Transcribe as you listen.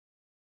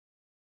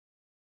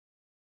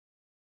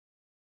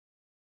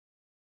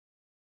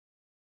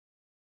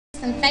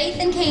some Faith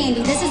and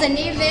Candy. This is a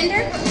new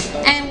vendor,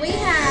 and we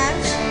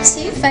have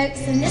two folks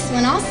in this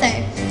one also.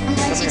 I'm going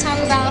to let you talk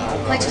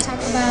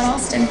about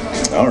Austin.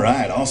 All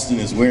right, Austin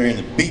is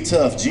wearing Be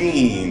Tough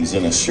jeans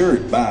and a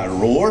shirt by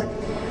Roar.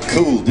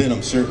 Cool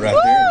denim shirt right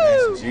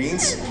there, matching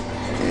jeans.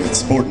 It's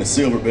sporting a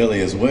silver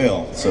belly as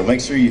well. So make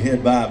sure you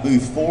head by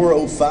booth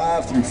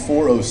 405 through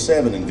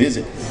 407 and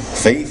visit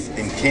Faith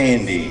and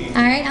Candy.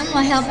 All right, I'm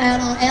going to help out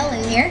on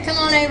Ellen here. Come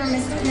on over,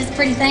 Miss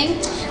Pretty Thing.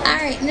 All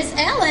right, Miss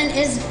Ellen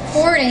is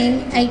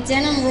sporting a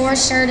denim Roar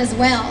shirt as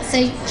well.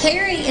 So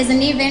Carrie is a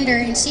new vendor,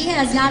 and she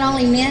has not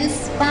only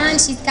men's line,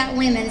 she's got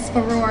women's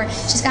for Roar.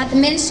 She's got the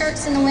men's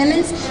shirts and the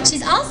women's.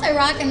 She's also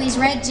rocking these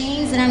red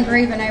jeans that I'm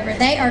grooving over.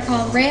 They are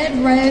called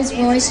Red Rose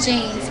Royce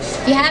jeans.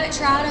 If you haven't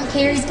tried them,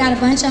 Carrie's got a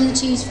bunch of them to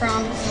choose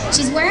from.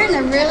 She's wearing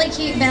a really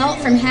cute belt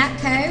from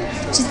Hatco.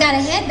 She's got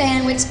a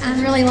headband, which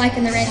I'm really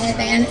liking the red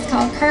headband. It's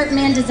called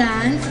Kirkman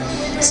Designs.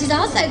 She's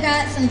also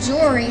got some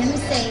jewelry. Let me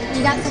see.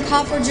 You got some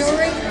copper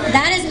jewelry.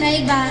 That is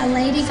made by a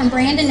lady from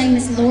Brandon named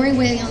Miss Lori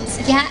Williams.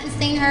 If you haven't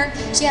seen her,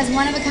 she has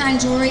one-of-a-kind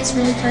jewelry. It's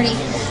really pretty.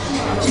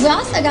 We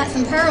also got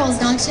some pearls,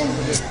 don't you?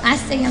 I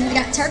see them. We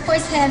got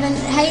Turquoise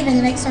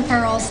Haven makes her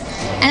pearls.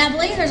 And I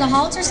believe there's a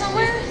halter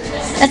somewhere.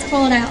 Let's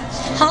pull it out.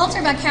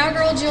 Halter by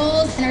Cowgirl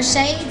Jewels, and her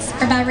shades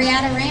are by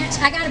Riata Ranch.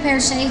 I got a pair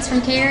of shades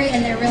from Carrie,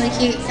 and they're really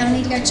cute, so I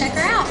need to go check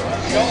her out.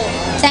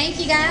 Thank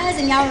you guys,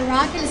 and y'all are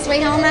rocking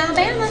Sweet Home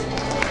Alabama.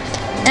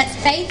 That's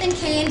Faith and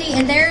Candy,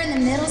 and they're in the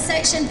middle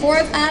section,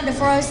 405 to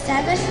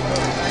 407,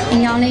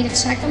 and y'all need to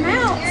check them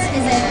out. Here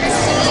is a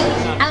Christine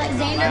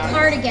Alexander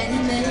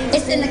cardigan.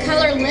 It's in the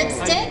color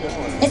lipstick.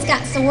 It's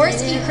got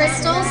Swarovski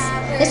crystals.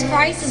 This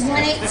price is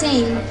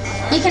 $118.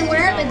 You can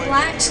wear it with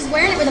black. She's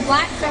wearing it with a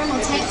black thermal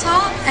tank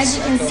top. As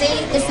you can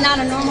see, it's not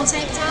a normal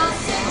tank top.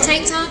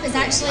 Tank top is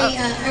actually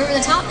over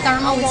the top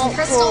thermal with some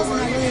crystals,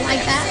 and I really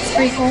like that. It's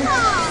pretty cool.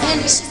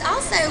 And she's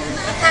also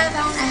have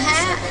on a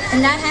hat,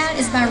 and that hat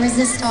is by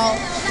Resistol.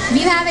 If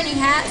you have any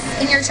hats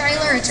in your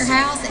trailer or at your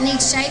house that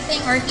needs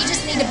shaping, or if you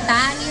just need to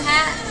buy a new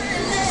hat,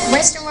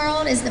 Western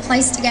World is the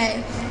place to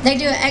go. They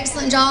do an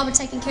excellent job of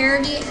taking care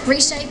of you,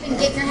 reshaping,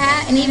 getting your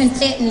hat, and even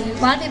fitting you.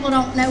 A lot of people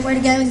don't know where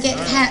to go and get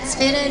hats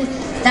fitted.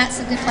 That's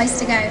a good place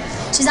to go.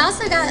 She's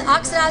also got an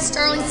oxidized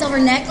sterling silver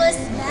necklace.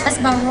 That's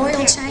by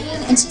Royal Chain,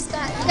 and you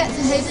got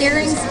some hoop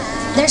earrings.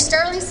 They're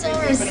sterling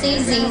silver with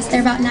CZs.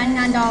 They're about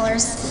 $99.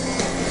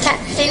 Cat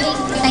Cindy,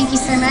 thank you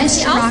so much.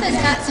 She also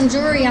got some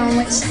jewelry on,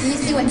 which, let me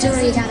see what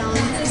jewelry you got on.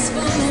 She's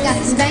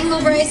got some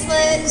bangle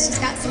bracelets, she's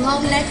got some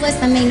long necklace.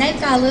 I mean, they've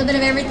got a little bit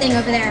of everything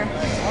over there.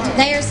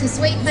 They are some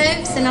sweet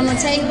folks, and I'm going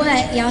to tell you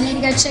what, y'all need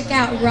to go check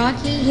out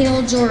Rocky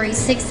Hill Jewelry,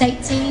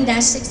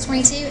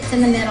 618-622. It's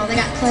in the middle. They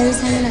got clothes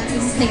hanging up. You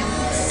can see them.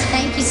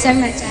 Thank you so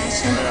much,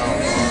 Ashley.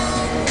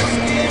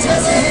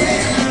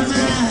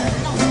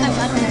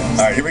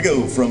 All right, here we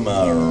go from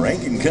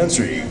Rankin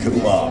Country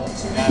Co-op.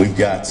 We've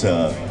got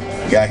a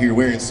guy here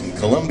wearing some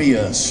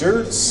Columbia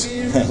shirts,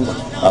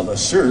 a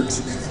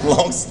shirt,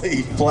 long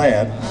sleeve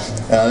plaid.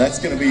 That's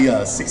going to be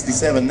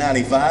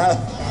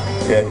 $67.95.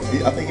 Yeah,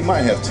 I think he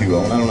might have two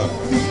on, I don't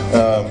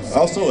know.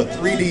 Also a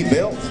 3D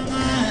belt.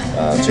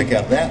 Check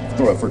out that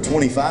for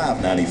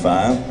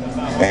 $25.95.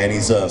 And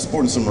he's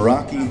sporting some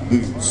Rocky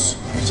boots.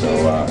 So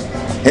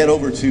head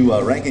over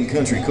to Rankin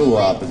Country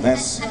Co-op, and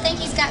that's... I think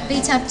he's got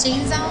B-Tough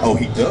jeans on. Oh,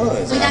 he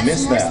does. We got I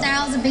missed some more that.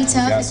 styles of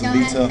B-Tough if y'all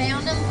hadn't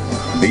found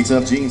them.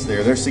 B-Tough jeans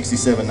there. They're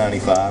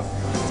 $67.95.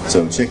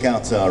 So check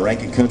out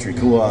Rankin Country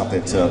Co-op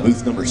at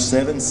booth number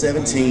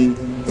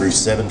 717 through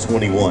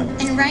 721.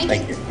 And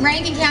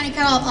Rankin County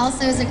Co-op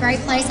also is a great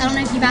place. I don't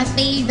know if you buy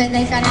feed, but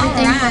they've got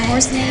everything for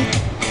horse meat.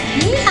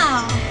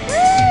 Yeehaw!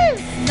 Woo!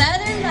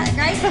 Southern by the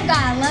grace of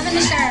God. Loving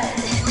the shirt.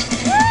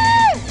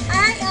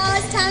 Alright, y'all,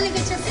 it's time to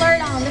get your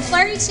flirt on. The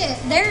Flirty Chick,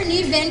 they're a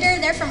new vendor.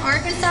 They're from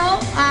Arkansas.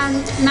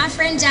 My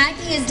friend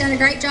Jackie has done a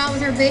great job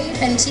with her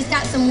booth, and she's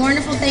got some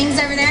wonderful things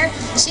over there.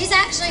 She's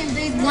actually in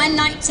booth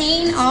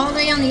 119, all the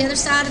way on the other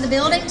side of the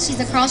building. She's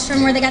across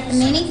from where they got the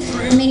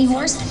mini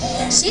horse.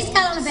 She's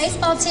got on a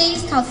baseball tee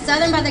called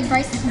Southern by the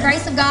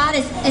Grace of God.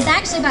 It's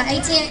actually by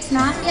ATX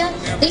Mafia.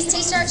 These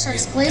t-shirts are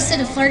exclusive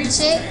to Flirty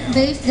Chick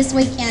booth this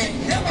weekend.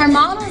 Her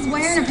model is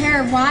wearing a pair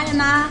of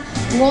YMI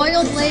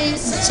Royal Blue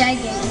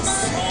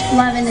jeggings.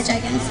 Loving the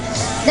jeggings.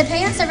 The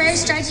pants are very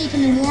stretchy. You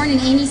can be worn in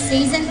any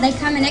season. They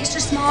come in extra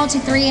small to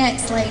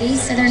 3X,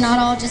 ladies, so they're not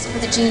all just for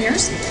the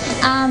juniors.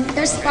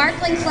 Their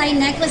sparkling clay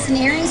necklace and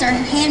earrings are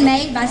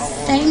handmade by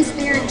Same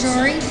Spirit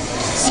Jewelry.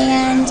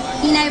 And,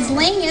 you know,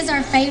 bling is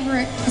our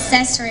favorite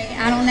accessory.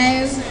 I don't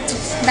know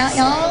about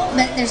y'all,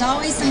 but there's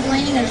always some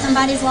bling in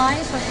somebody's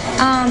life.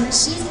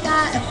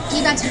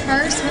 You got your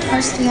purse. What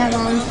purse do you have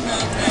on?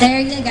 There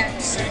you go.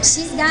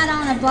 She's got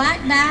on a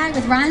black bag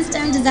with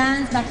rhinestone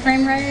designs by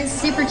Primrose.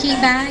 Super cute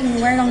bag. You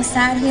can wear it on the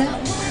side hip.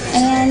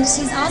 And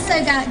she's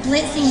also got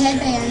glitzy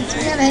headbands.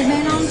 We have a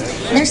headband on.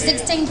 They're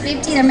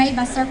 $16.50. They're made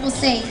by Circle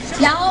C.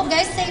 Y'all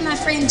go see my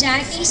friend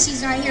Jackie.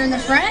 She's right here in the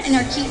front in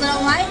her cute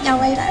little white. Y'all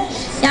wait up.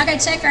 Y'all go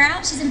check her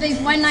out. She's in booth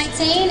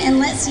 119. And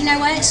let's, you know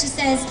what? She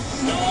says,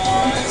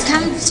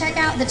 come check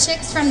out the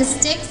chicks from the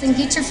sticks and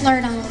get your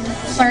flirt on.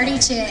 Flirty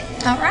chick.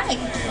 All right.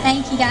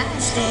 Thank you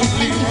guys.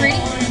 Thank you, pretty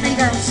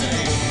girls.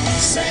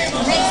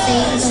 Ritzy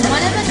is a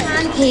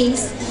one-of-a-kind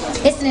piece.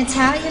 It's an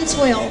Italian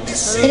twill.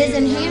 It is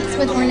enhanced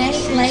with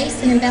ornate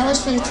lace and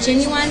embellished with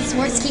genuine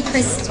Swarovski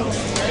crystal.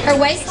 Her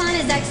waistline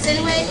is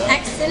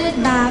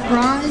accented by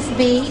bronze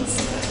beads,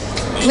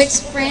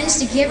 which fringe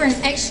to give her an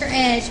extra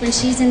edge when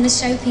she's in the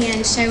show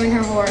pen showing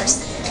her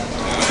horse.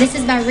 This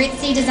is by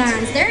Ritzy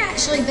Designs. They're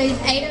actually booth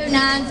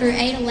 809 through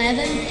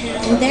 811,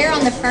 and they're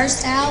on the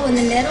first aisle in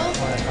the middle.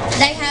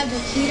 They have the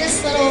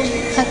cutest little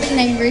puppy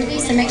named Ruby,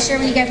 so make sure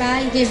when you go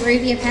by you give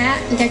Ruby a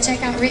pat and go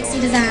check out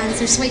Ritzy Designs.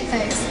 They're sweet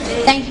folks.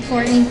 Thank you,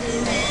 Courtney.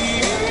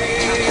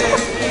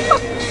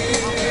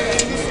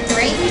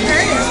 Brayden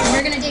Curtis.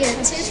 We're going to do a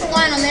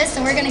 2-for-1 on this,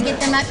 so we're going to get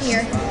them up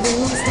here.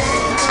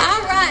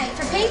 All right,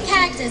 for Pink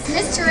Cactus,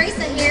 Miss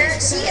Teresa here,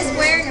 she is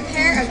wearing a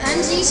pair of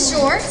undie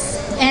shorts,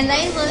 and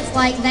they look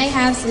like they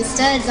have some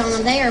studs on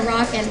them. They are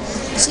rocking.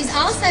 She's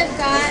also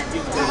got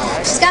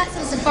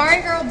some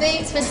Safari Girl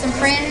boots with some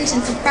fringe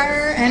and some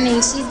fur. I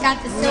mean, she's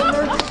got the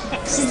silver.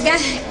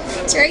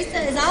 Teresa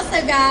has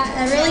also got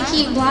a really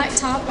cute black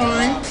top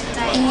on,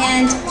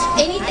 and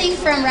anything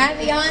from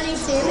Raviani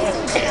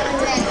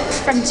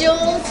from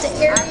jewels to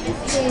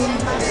earrings to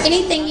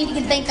anything you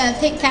can think of,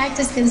 Pink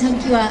Cactus can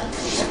hook you up.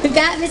 We've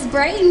got Miss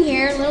Brayden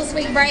here, little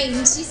sweet Brayden.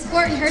 She's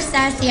sporting her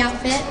sassy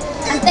outfit.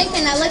 I'm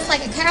thinking that looks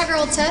like a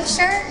cowgirl tough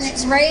shirt, and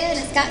it's red, and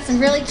it's got some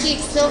really cute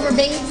silver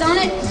beads on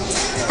it.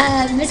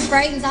 Miss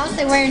Brayden's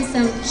also wearing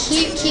some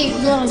cute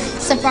little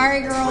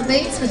Safari Girl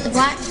boots with the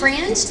black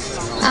fringe.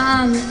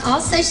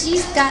 Also,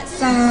 she's got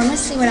some,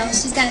 let's see what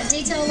else. She's got a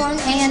detail along,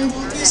 and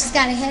she's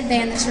got a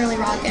headband that's really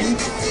rocking.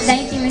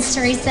 Thank you, Miss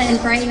Teresa and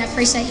Brayden. I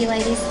appreciate you,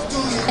 ladies.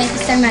 Thank you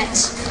so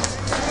much.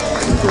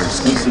 With their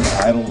exclusive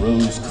Idle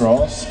Rose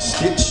cross,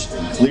 stitch,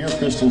 and clear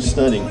crystal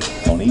studding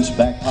on each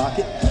back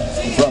pocket.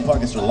 The front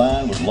pockets are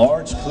lined with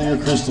large clear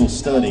crystal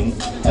studding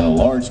and a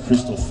large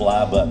crystal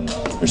fly button.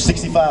 They're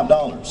 $65.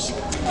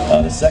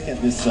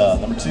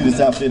 Number two, this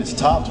outfit is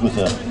topped with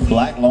a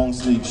black long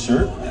sleeve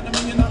shirt.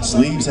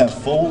 Sleeves have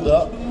fold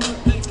up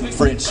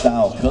French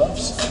style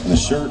cuffs, and the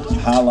shirt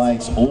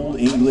highlights Old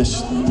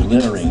English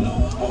lettering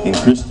in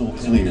crystal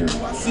clear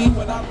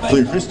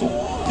crystal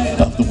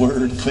of the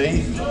word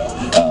faith.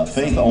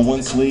 Faith on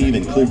one sleeve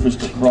and clear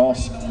crystal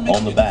cross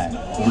on the back,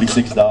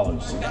 $46.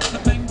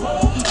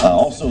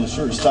 Also, the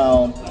shirt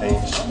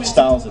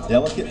styles a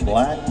delicate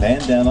black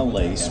bandana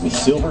lace with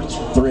silver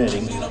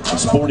threading and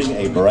sporting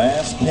a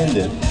brass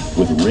pendant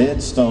with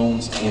red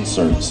stones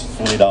inserts,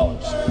 $40. All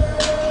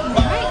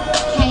right,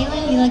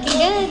 Kaylin, you're looking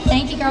good.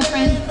 Thank you,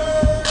 girlfriend.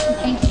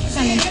 Thank you for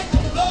coming.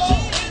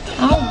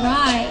 All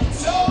right,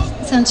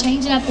 it's going to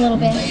change it up a little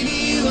bit.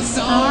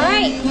 All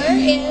right, where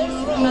is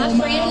my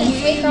friend and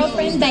sweet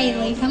girlfriend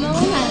Bailey? Come on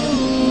up.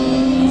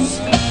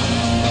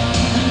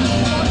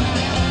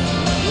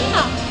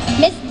 Yeah,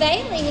 Miss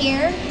Bailey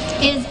here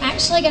is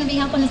actually going to be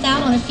helping us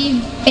out on a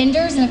few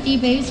vendors and a few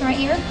booths right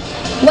here.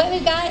 What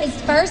we've got is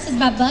first is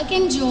by Buck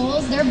and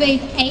Jules. They're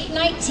booth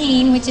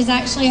 819, which is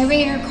actually over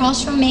here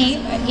across from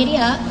me. Giddy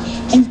up.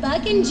 And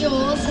Buck and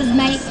Jules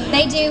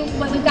they do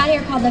what we've got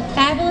here called the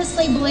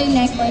Fabulously Blue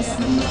Necklace.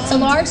 It's a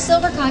large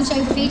silver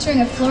concho featuring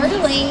a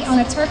fleur-de-lis on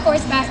a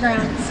turquoise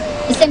background.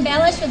 It's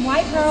embellished with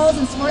white pearls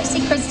and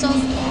Swarovski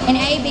crystals and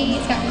AB.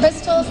 It's got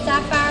crystal,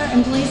 sapphire,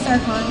 and blue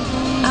zircon.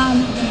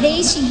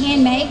 These she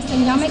hand makes,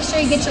 and y'all make sure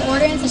you get your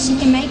order in so she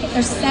can make it.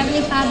 They're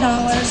 $75.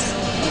 All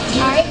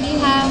right, you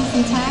have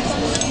some tack on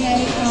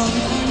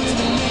this.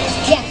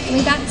 Yeah,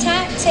 we've got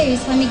tack too,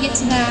 so let me get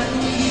to that.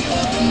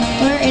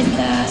 Where is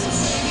that?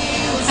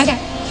 Okay,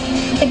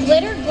 the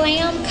Glitter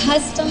Glam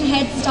Custom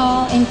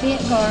Headstall and Bit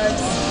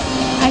Guards.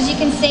 As you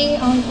can see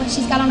on what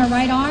she's got on her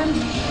right arm,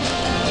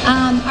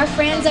 our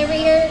friends over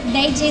here,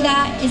 they do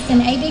that. It's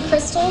in AB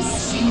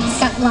crystals. It's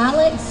got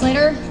lilac,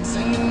 glitter. It's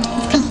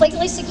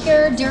completely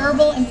secure,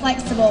 durable, and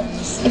flexible.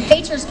 It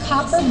features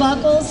copper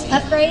buckles,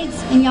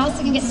 upgrades, and you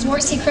also can get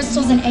Swarovski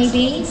crystals in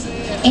AB,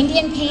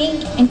 Indian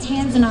pink, and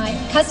tanzanite.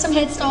 Custom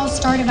headstalls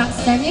start about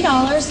 $70,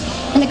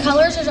 and the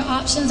colors or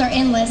options are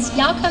endless.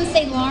 Y'all come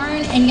see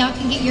Lauren, and y'all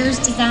can get yours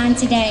designed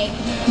today.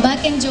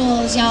 Buck and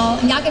Jules, y'all.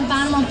 And y'all can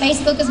find them on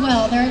Facebook as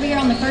well. They're over here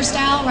on the first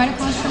aisle, right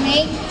across from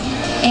me,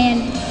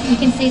 and you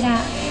can see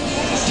that.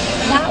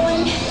 That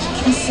one,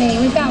 let's see,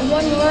 we've got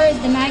one more, is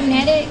the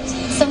Magnetic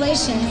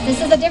Solutions. This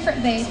is a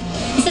different booth.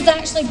 This is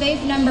actually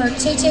booth number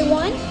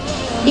 221.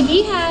 If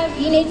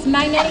you need some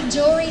magnetic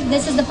jewelry,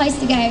 this is the place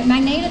to go.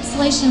 Magnetic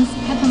Solutions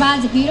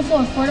provides a beautiful,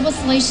 affordable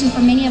solution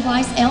for many of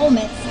life's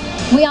ailments.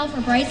 We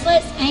offer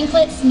bracelets,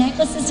 anklets,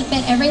 necklaces to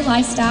fit every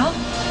lifestyle.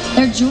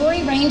 Their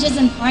jewelry ranges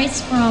in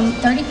price from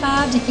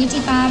 $35 to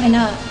 $55 and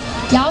up.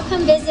 Y'all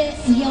come visit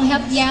and he'll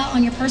help you out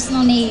on your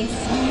personal needs.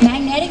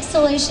 Magnetic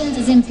Solutions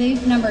is in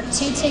booth number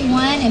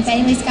 221, and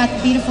Bailey's got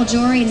the beautiful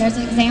jewelry, and there's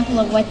an example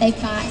of what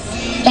they've got.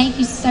 Thank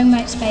you so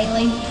much,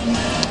 Bailey.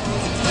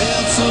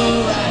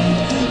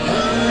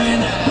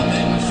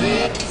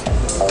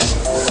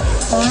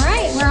 All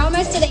right, we're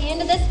almost to the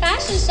end of this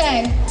fashion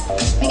show.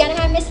 We gotta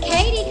have Miss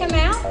Katie come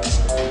out.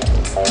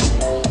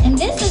 And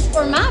this is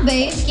for my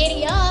booth,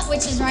 Giddy Up,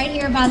 which is right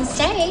here by the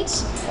stage.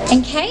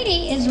 And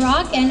Katie is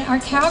rocking our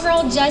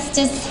Cowgirl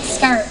Justice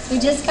skirts. We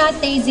just got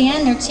these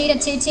in. They're cheetah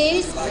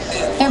tutus.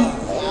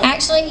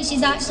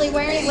 She's actually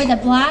wearing it with a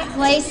black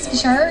lace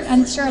shirt.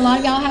 I'm sure a lot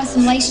of y'all have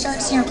some lace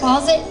shirts in your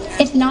closet.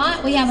 If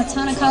not, we have a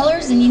ton of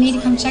colors and you need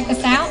to come check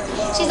us out.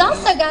 She's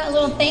also got a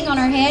little thing on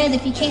her head.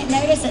 If you can't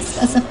notice, it's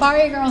a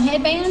Safari Girl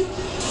headband.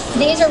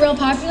 These are real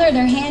popular.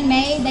 They're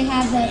handmade. They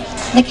have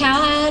the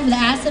cowhide with the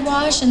acid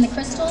wash and the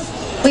crystals.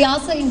 We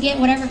also can get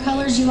whatever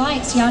colors you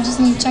like, so y'all just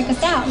need to check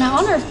us out. Now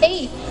on her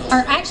feet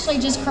are actually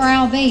just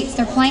corral boots.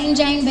 They're plain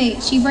Jane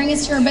boots. You bring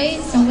us your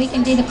boots and we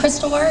can do the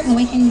crystal work, and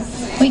we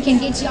can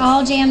get you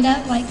all jammed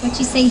up like what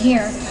you see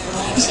here.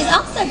 And she's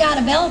also got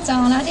a belt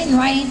on. I didn't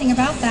write anything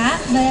about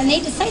that, but I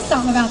need to say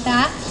something about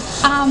that.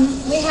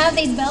 We have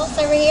these belts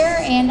over here,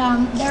 and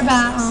they're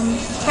by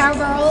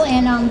Cowgirl,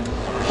 and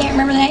can't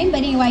remember the name, but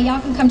anyway, y'all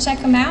can come check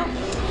them out.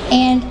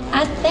 And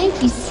I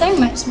thank you so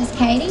much, Miss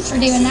Katie, for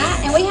doing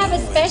that. And we have a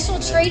special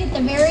treat at the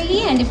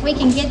very end. If we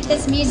can get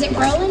this music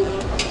rolling,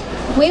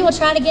 we will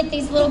try to get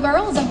these little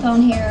girls up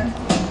on here.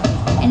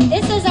 And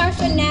this is our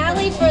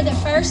finale for the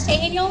first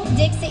annual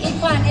Dixie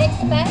Equine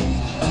Expo.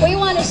 We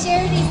want to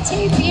share these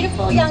two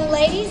beautiful young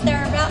ladies that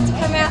are about to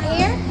come out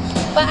here.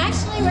 But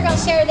actually, we're going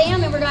to share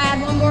them, and we're going to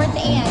add one more at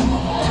the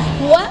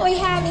end. What we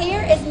have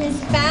here is Miss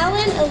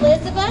Fallon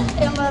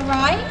Elizabeth on the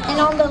right, and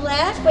on the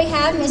left we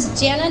have Miss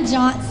Jenna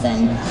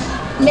Johnson.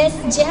 Miss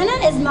Jenna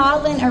is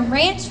modeling a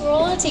Ranch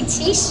Royalty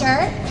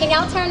t-shirt. Can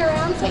y'all turn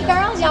around, sweet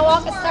girls? Y'all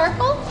walk a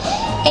circle.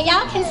 And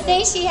y'all can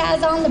see she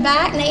has on the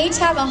back, and they each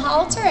have a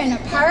halter and a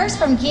purse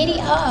from Giddy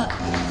Up.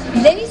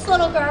 These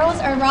little girls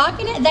are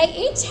rocking it. They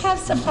each have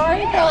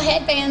Safari Girl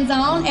headbands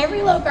on.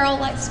 Every little girl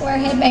likes to wear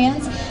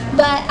headbands.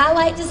 But I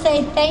like to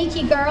say thank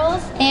you,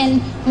 girls.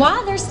 And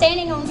while they're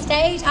standing on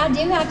stage, I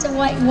do have to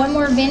wait one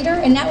more vendor,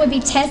 and that would be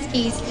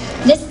Teskey's.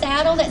 This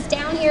saddle that's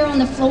down here on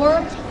the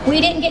floor, we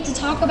didn't get to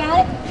talk about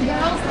it.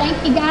 Girls, thank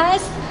you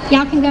guys.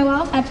 Y'all can go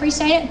off. I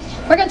appreciate it.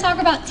 We're going to talk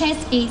about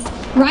Teskey's.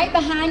 Right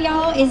behind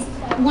y'all is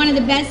one of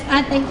the best,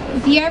 I think.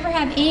 If you ever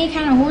have any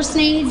kind of horse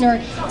needs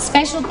or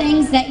special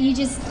things that you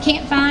just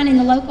can't find in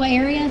the local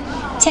area,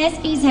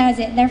 Teskey's has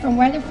it. They're from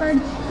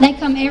Weatherford. They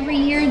come every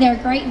year. They're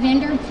a great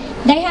vendor.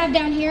 They have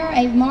down here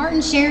a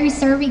Martin Sherry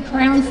Survey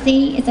Crown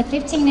seat. It's a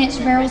 15-inch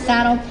barrel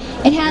saddle.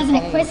 It has an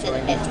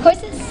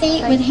exquisite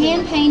seat with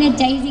hand-painted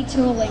daisy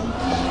tooling.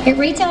 It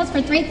retails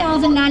for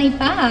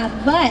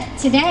 $3,095, but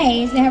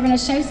today they're having a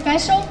show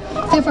special.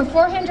 So for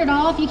 $400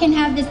 off, you can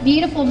have this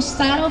beautiful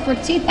saddle for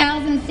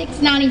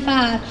 $2,695.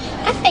 I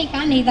think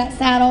I need that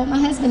saddle. My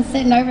husband's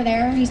sitting over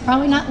there. He's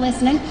probably not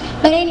listening.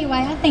 But anyway,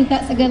 I think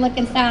that's a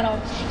good-looking saddle.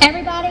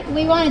 Everybody,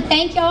 we want to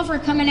thank y'all for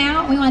coming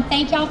out. We want to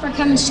thank y'all for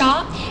coming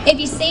shop. If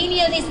you see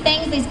any of these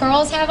things these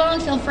girls have on,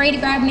 feel free to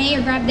grab me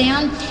or grab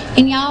them.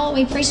 And y'all,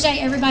 we appreciate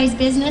everybody's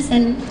business,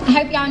 and I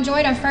hope y'all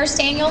enjoyed our first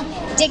annual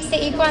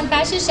Dixie Equine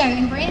Fashion Show.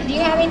 And Brent, do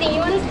you have anything you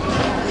want to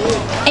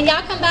say? And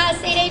y'all come buy a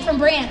CD from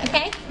Brent,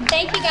 okay?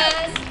 Thank you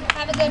guys.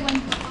 Have a good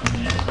one.